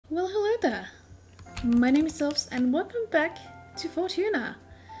Well, hello there. My name is Elves and welcome back to Fortuna.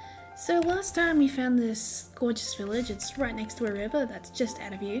 So last time we found this gorgeous village. It's right next to a river that's just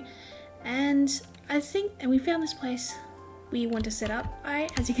out of view. And we found this place we want to set up.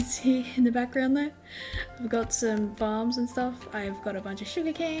 As you can see in the background there, I've got some farms and stuff. I've got a bunch of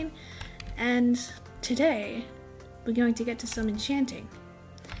sugarcane. And today, we're going to get to some enchanting.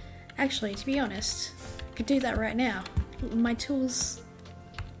 Actually, to be honest, I could do that right now. My tools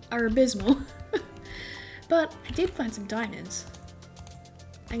are abysmal. But I did find some diamonds.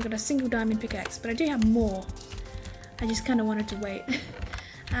 I got a single diamond pickaxe, but I do have more. I just kind of wanted to wait.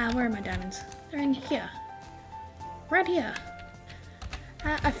 Where are my diamonds? They're in here. Right here.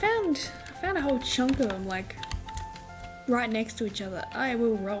 I found a whole chunk of them, like, right next to each other. I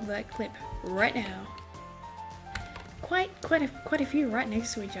will roll that clip right now. Quite a few right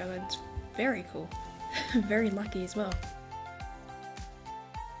next to each other. It's very cool. Very lucky as well.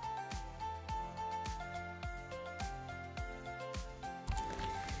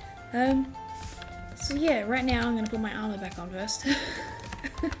 So yeah, right now I'm gonna put my armor back on first.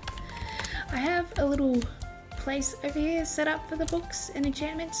 I have a little place over here set up for the books and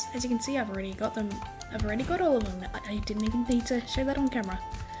enchantments. As you can see, I've already got them. I've already got all of them. I didn't even need to show that on camera.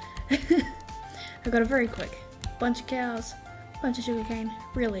 I got it very quick. Bunch of cows, bunch of sugarcane,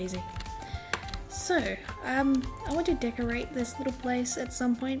 real easy. So, I want to decorate this little place at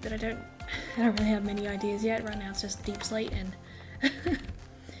some point, but I don't really have many ideas yet. Right now it's just deep slate and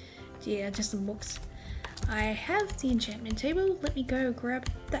yeah, just some books. I have the enchantment table. Let me go grab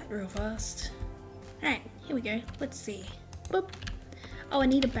that real fast. Alright, here we go. Let's see. Boop. Oh, I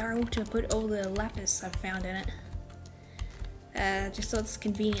need a barrel to put all the lapis I've found in it. Just so it's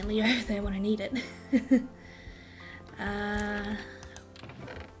conveniently over there when I need it.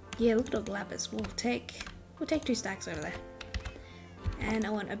 Yeah, look at all the lapis. We'll take 2 stacks over there. And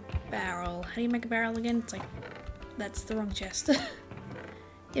I want a barrel. How do you make a barrel again? It's like, that's the wrong chest.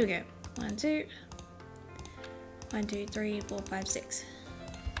 Here we go. 1, 2. 1, 2, 3, 4, 5, 6.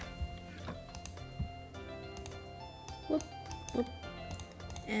 Whoop, whoop.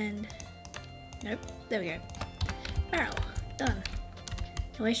 And nope. There we go. Barrel. Done.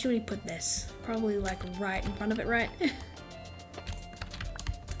 Now where should we put this? Probably like right in front of it, right?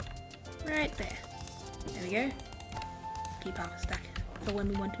 Right there. There we go. Keep half a stack for when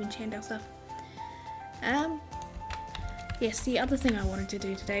we want to enchant our stuff. Yes, the other thing I wanted to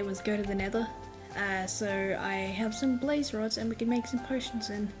do today was go to the nether. So I have some blaze rods and we can make some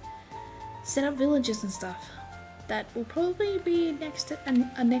potions and set up villages and stuff. That will probably be a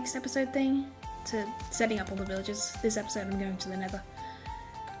next episode thing, to setting up all the villages. This episode I'm going to the nether.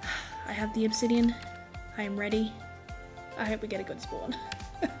 I have the obsidian. I am ready. I hope we get a good spawn.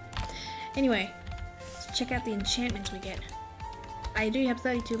 Anyway, let's check out the enchantments we get. I do have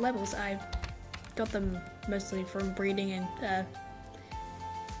 32 levels. I've got them mostly from breeding and a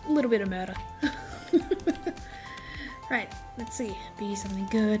little bit of murder. Right, let's see. Be something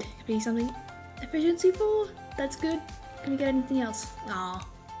good. Be something efficiency 4. That's good. Can we get anything else? Aw.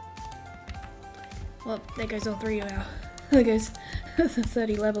 Well, there goes all 3 of our. There goes the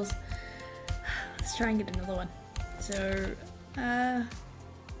 30 levels. Let's try and get another one. So, you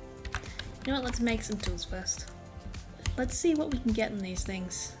know what? Let's make some tools first. Let's see what we can get in these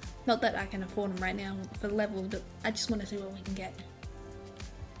things. Not that I can afford them right now for the levels, but I just want to see what we can get.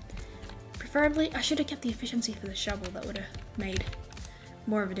 Preferably, I should have kept the efficiency for the shovel. That would have made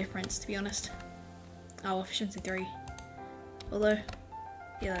more of a difference, to be honest. Oh, efficiency 3. Although,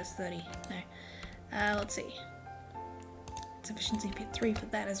 yeah, that's 30. No. Let's see. It's efficiency 3 for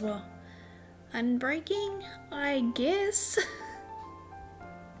that as well. Unbreaking, I guess.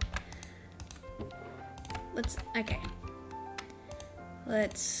 Okay.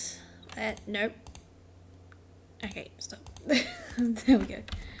 Nope. Okay, stop. There we go.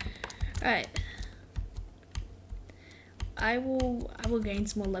 Alright. I will gain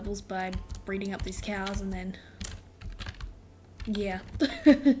some more levels by breeding up these cows and then, yeah.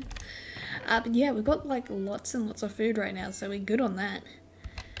 But yeah, we've got like lots and lots of food right now, so we're good on that.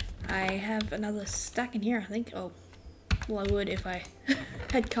 I have another stack in here, I think. Oh, well, I would if I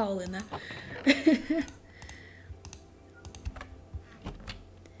had coal in there.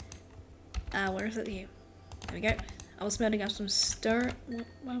 Where is it here? There we go. I was smelting up some stone.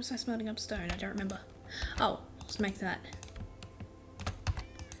 Why was I smelting up stone? I don't remember. Oh, let's make that.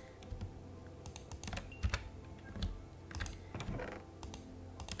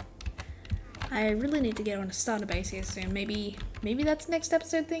 I really need to get on a starter base here soon. Maybe that's next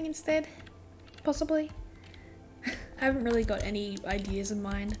episode thing instead? Possibly? I haven't really got any ideas in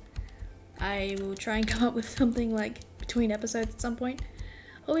mind. I will try and come up with something like between episodes at some point.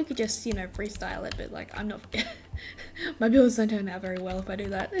 Or we could just, you know, freestyle it, but like, I'm not... My builds don't turn out very well if I do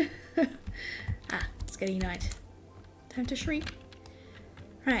that. Ah, it's getting night. Time to shriek.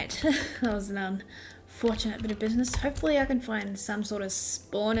 Right, that was an unfortunate bit of business. Hopefully I can find some sort of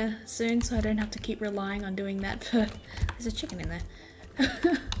spawner soon so I don't have to keep relying on doing that for... There's a chicken in there.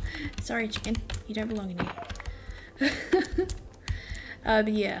 Sorry chicken, you don't belong in here. But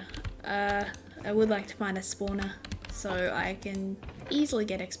yeah, I would like to find a spawner so I can easily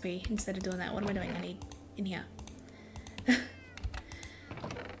get XP instead of doing that. What am I doing? I need in here.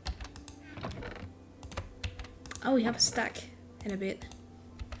 Oh, we have a stack in a bit.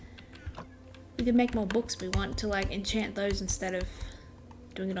 We could make more books if we want to like enchant those instead of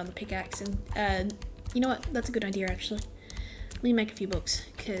doing it on the pickaxe. And you know what? That's a good idea actually. Let me make a few books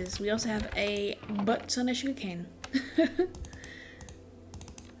because we also have a butt ton of sugarcane.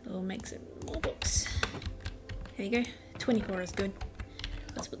 We'll make some more books. There you go. 24 is good.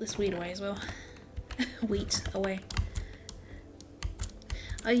 Let's put this wheat away as well. Wheat away.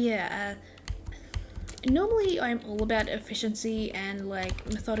 Oh yeah, normally I'm all about efficiency and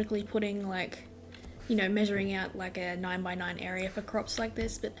like methodically putting like, you know, measuring out like a 9x9 area for crops like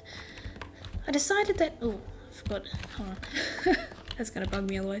this, but I decided that, oh, I forgot, hold on, that's gonna bug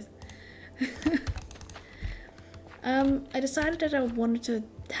me otherwise. I decided that I wanted to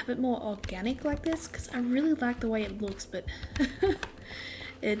have it more organic like this because I really like the way it looks, but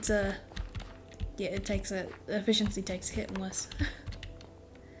it's yeah, it takes efficiency takes a hit unless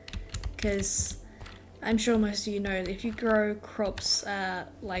because I'm sure most of you know if you grow crops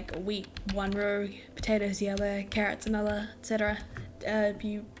like wheat one row, potatoes the other, carrots another, etc. If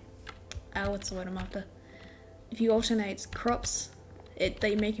you what's the word I'm after? If you alternate crops,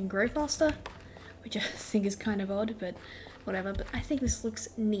 they make them grow faster, which I think is kind of odd, but whatever. But I think this looks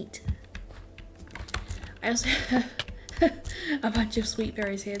neat. I also have a bunch of sweet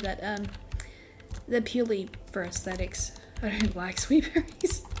berries here that they're purely for aesthetics. I don't like sweet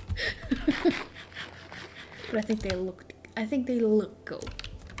berries. But I think they look cool.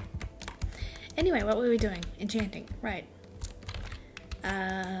 Anyway, what were we doing? Enchanting, right.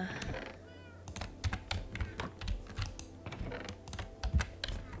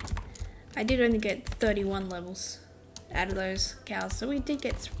 I did only get 31 levels out of those cows, so we did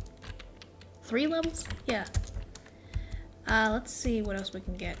get 3 levels? Yeah. Let's see what else we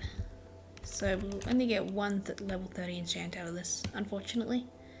can get. So we'll only get one level 30 enchant out of this, unfortunately.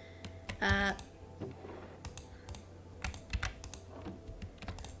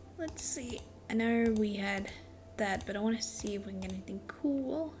 Let's see. I know we had that, but I want to see if we can get anything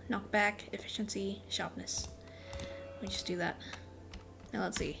cool. Knockback, efficiency, sharpness. We just do that. Now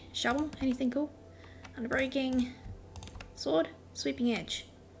let's see. Shovel, anything cool? Underbreaking, sword, sweeping edge.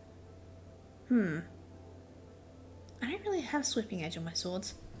 I don't really have sweeping edge on my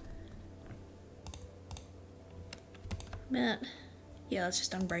swords. But yeah, let's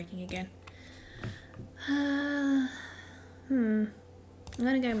just unbreaking again. I'm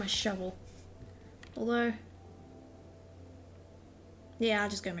gonna go with my shovel. Although, yeah, I'll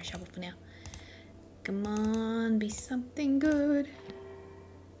just go with my shovel for now. Come on, be something good.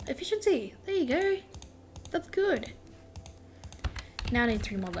 Efficiency, there you go. That's good. Now I need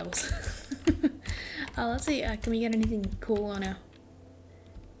 3 more levels. Let's see, can we get anything cool on our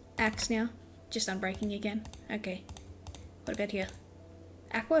axe now? Just unbreaking again. Okay. What about here?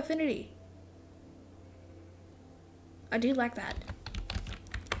 Aqua Affinity. I do like that.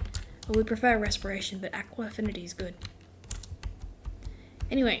 I would prefer Respiration, but Aqua Affinity is good.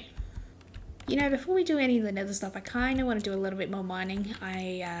 Anyway, you know, before we do any of the nether stuff, I kind of want to do a little bit more mining.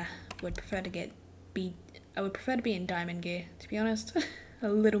 I would prefer to be in diamond gear, to be honest. A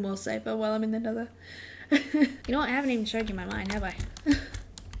little more safer while I'm in the nether. You know what? I haven't even showed you my mine, have I?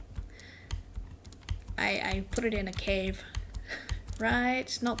 I put it in a cave.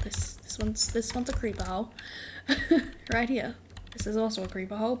 Right, not this. This one's a creeper hole. Right here. This is also a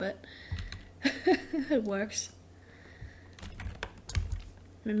creeper hole, but it works.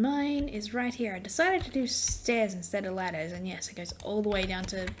 And mine is right here. I decided to do stairs instead of ladders, and yes, it goes all the way down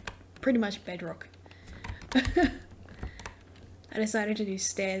to pretty much bedrock. I decided to do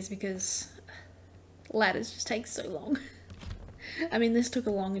stairs because ladders just take so long. I mean, this took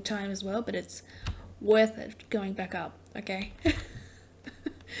a longer time as well, but it's worth it going back up, okay?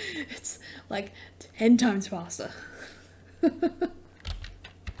 It's like 10 times faster.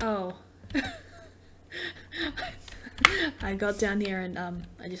 Oh. I got down here and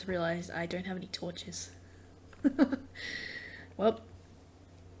I just realized I don't have any torches. Well,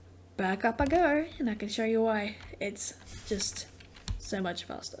 back up I go, and I can show you why. It's just so much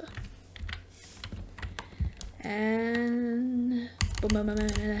faster. And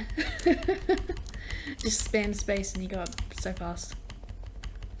Just spam space and you go up so fast.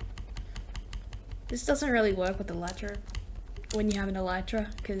 This doesn't really work with Elytra when you have an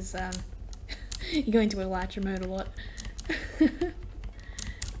Elytra, because you go into Elytra mode a lot.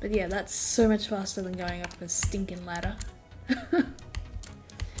 But yeah, that's so much faster than going up a stinking ladder.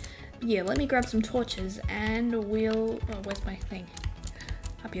 Yeah, let me grab some torches and we'll... Oh, where's my thing?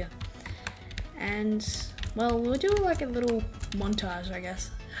 Up here. And, well, we'll do like a little montage, I guess.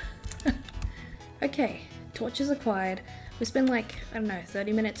 Okay, torches acquired. We spend like, I don't know,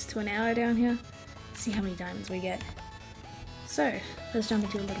 30 minutes to an hour down here. See how many diamonds we get. So, let's jump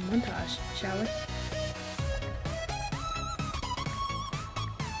into a little montage, shall we?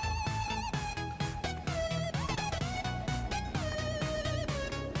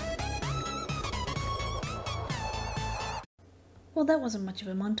 Well, that wasn't much of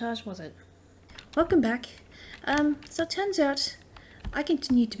a montage, was it? Welcome back. So it turns out I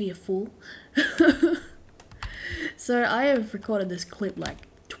continue to be a fool. So I have recorded this clip like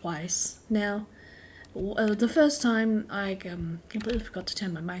twice now. The first time I completely forgot to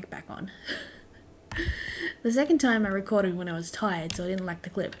turn my mic back on. The second time I recorded when I was tired, so I didn't like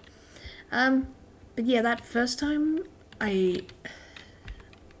the clip. But yeah, that first time I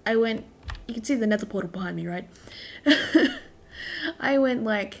went, you can see the nether portal behind me, right? I went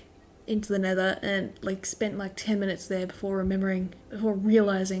like into the nether and like spent like 10 minutes there before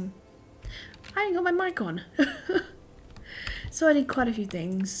realizing I ain't got my mic on. So I did quite a few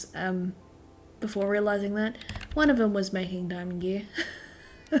things before realizing that. One of them was making diamond gear.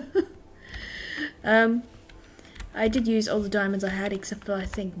 I did use all the diamonds I had except for I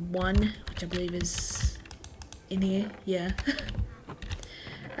think one, which I believe is in here, yeah.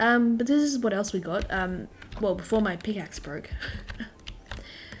 But this is what else we got. Well, before my pickaxe broke.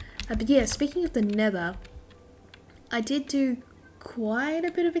 But yeah, speaking of the nether, I did do quite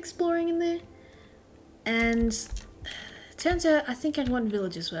a bit of exploring in there. And turns out I think I want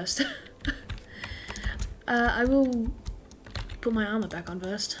villagers first. I will put my armor back on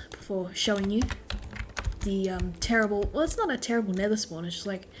first before showing you the terrible, well, it's not a terrible nether spawn, it's just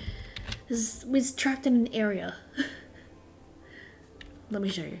like, we're trapped in an area. Let me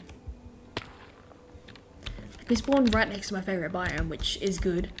show you. We spawned right next to my favourite biome, which is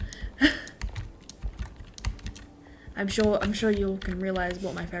good. I'm sure you can realise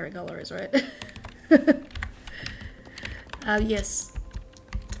what my favourite colour is, right? Yes.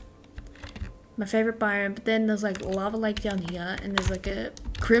 My favourite biome, but then there's like lava lake down here, and there's like a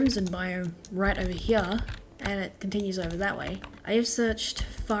crimson biome right over here, and it continues over that way. I have searched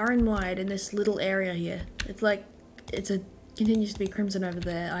far and wide in this little area here. It's like, continues to be crimson over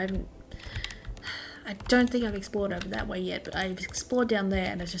there. I don't think I've explored over that way yet, but I've explored down there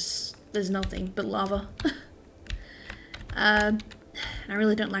and there's nothing but lava. I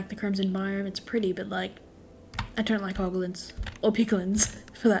really don't like the crimson biome. It's pretty, but like, I don't like hoglins. Or piglins,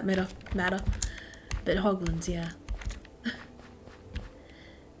 for that matter. But hoglins, yeah.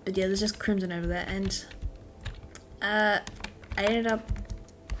 But yeah, there's just crimson over there, and I didn't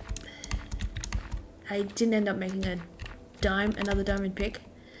end up making another diamond pick.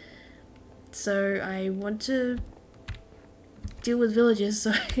 So I want to deal with villagers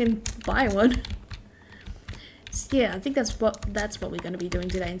so I can buy one. So yeah, I think that's what we're going to be doing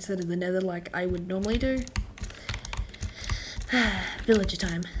today instead of the nether like I would normally do. Villager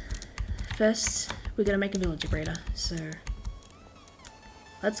time. First, we're going to make a villager breeder. So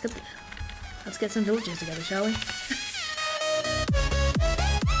let's get some villagers together, shall we?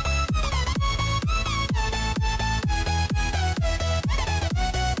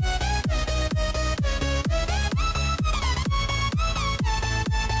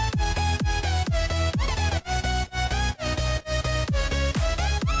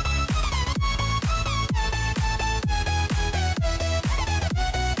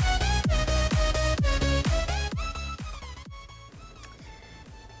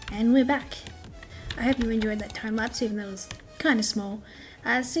 And we're back. I hope you enjoyed that time lapse, even though it was kind of small.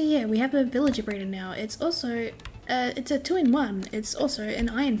 So yeah, we have a villager breeder now. It's also, it's a 2-in-1. It's also an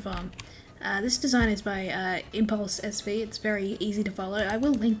iron farm. This design is by Impulse SV. It's very easy to follow. I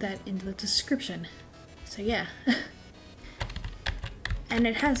will link that in the description. So yeah. And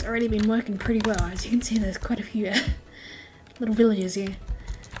it has already been working pretty well. As you can see, there's quite a few little villagers here.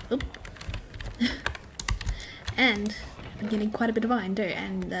 Oop. And I'm getting quite a bit of iron too,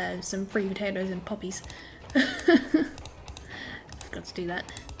 and some free potatoes and poppies. Forgot to do that.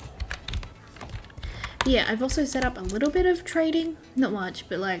 But yeah, I've also set up a little bit of trading. Not much,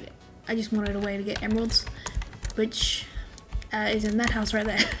 but like, I just wanted a way to get emeralds, which is in that house right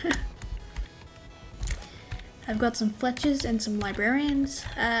there. I've got some Fletchers and some Librarians.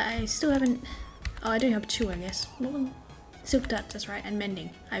 I still haven't... Oh, I do have 2, I guess. Well, Silk Touch, that's right, and Mending.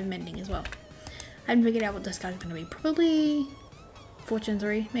 I have Mending as well. I haven't figured out what this guy's going to be. Probably Fortune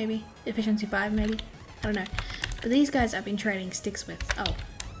 3, maybe. Efficiency 5, maybe. I don't know. But these guys I've been trading sticks with. Oh, I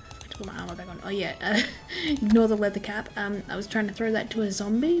have to put my armor back on. Oh yeah, ignore the leather cap. I was trying to throw that to a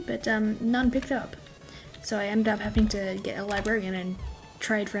zombie, but none picked up. So I ended up having to get a librarian and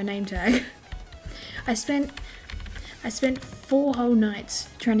trade for a name tag. I spent 4 whole nights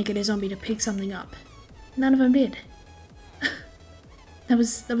trying to get a zombie to pick something up. None of them did. That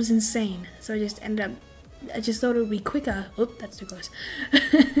was insane. So I just ended up. I just thought it would be quicker. Oop, that's too close.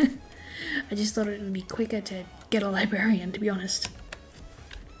 I just thought it would be quicker to get a librarian, to be honest.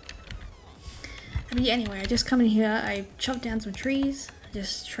 But yeah, anyway, I just come in here. I chop down some trees. I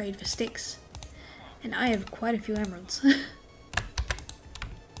just trade for sticks, and I have quite a few emeralds.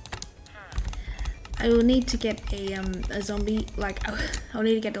 I will need to get a zombie, like, I'll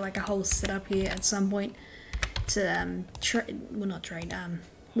need to get like a whole setup here at some point to trade, well not trade,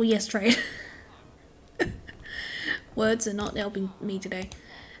 well yes trade. Words are not helping me today.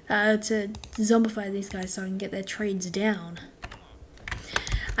 To zombify these guys so I can get their trades down.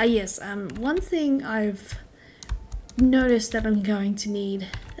 Yes, one thing I've noticed that I'm going to need,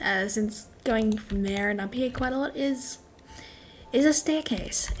 since going from there and up here quite a lot, is a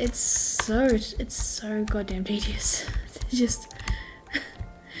staircase. It's so goddamn tedious to just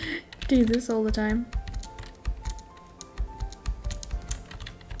do this all the time.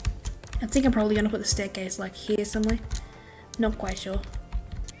 I think I'm probably gonna put the staircase like here somewhere. Not quite sure.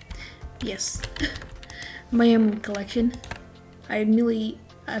 Yes, my emerald collection. I have nearly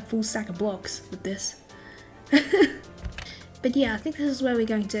a full stack of blocks with this. But yeah, I think this is where we're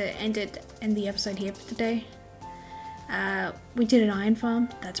going to end the episode here for today. We did an iron farm.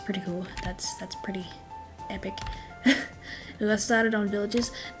 That's pretty cool. That's pretty epic. We got started on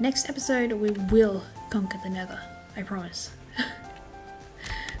villages. Next episode we will conquer the Nether. I promise.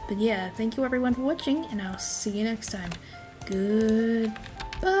 But yeah, thank you everyone for watching, and I'll see you next time.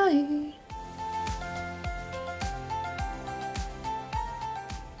 Goodbye.